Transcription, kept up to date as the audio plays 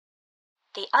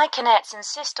The Iconettes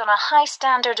insist on a high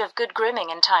standard of good grooming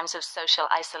in times of social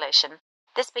isolation.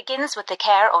 This begins with the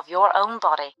care of your own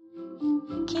body.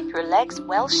 Keep your legs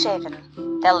well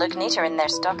shaven. They'll look neater in their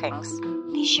stockings.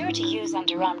 Be sure to use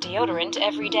underarm deodorant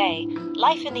every day.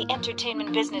 Life in the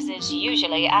entertainment business is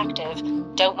usually active.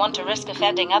 Don't want to risk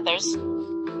offending others.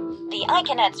 The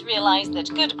Iconettes realize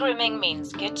that good grooming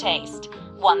means good taste.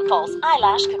 One false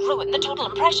eyelash could ruin the total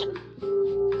impression.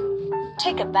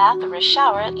 Take a bath or a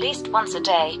shower at least once a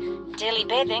day. Daily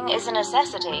bathing is a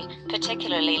necessity,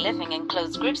 particularly living in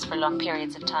closed groups for long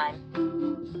periods of time.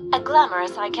 A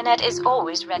glamorous Iconette is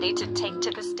always ready to take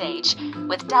to the stage,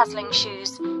 with dazzling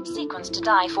shoes, sequins to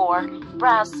die for,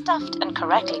 brows stuffed and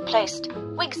correctly placed,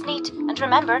 wigs neat, and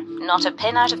remember, not a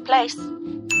pin out of place.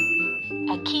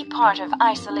 A key part of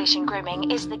isolation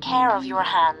grooming is the care of your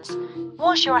hands.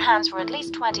 Wash your hands for at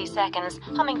least 20 seconds,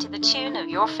 humming to the tune of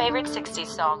your favorite 60s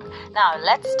song. Now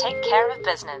let's take care of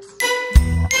business.